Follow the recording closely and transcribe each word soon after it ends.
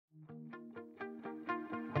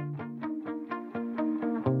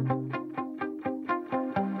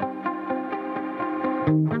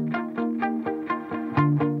You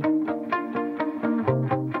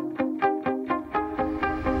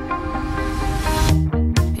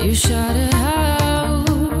shot it out,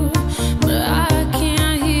 but I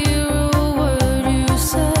can't hear a word you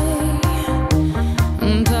say.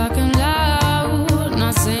 I'm talking loud,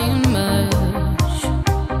 not saying much.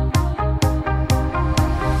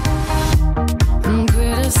 I'm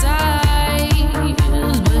criticized,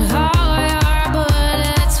 but how your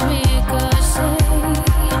bullets ricochet.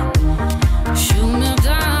 Shoot me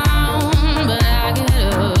down, but I get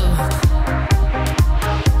up.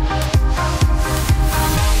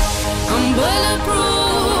 I'm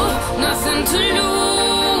bulletproof, nothing to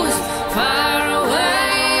lose. Far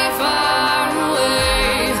away,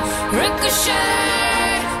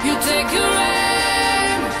 ricochet. You take your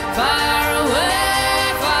aim. Far away.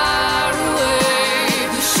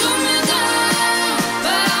 You shoot me down,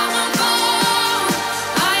 but I won't fall.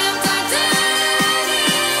 I am titanium.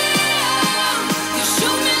 You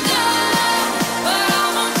shoot me down, but I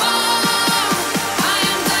won't fall. I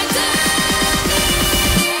am titanium.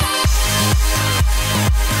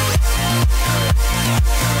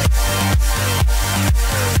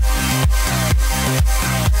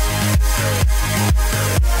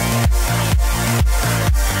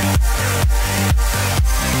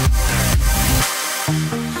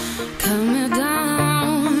 Cut me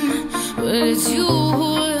down, but it's you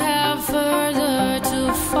who have further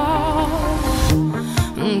to fall.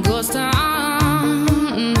 Ghost town,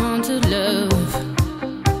 haunted love.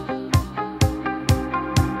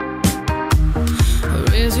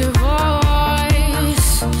 Raise your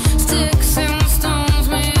voice, sticks and stones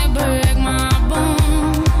may break my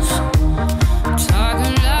bones.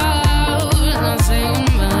 Talking loud, not saying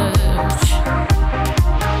much.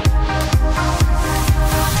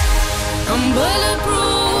 I'm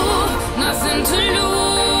bulletproof, nothing to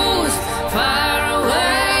lose. Far away,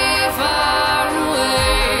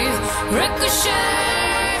 ricochet.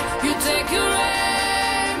 You take your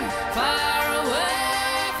aim. Far away.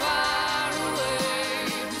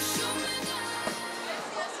 You shoot me down.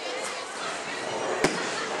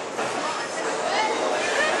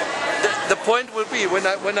 The point will be when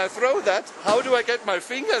I throw that, how do I get my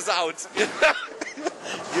fingers out?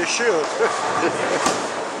 You should.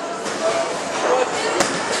 What?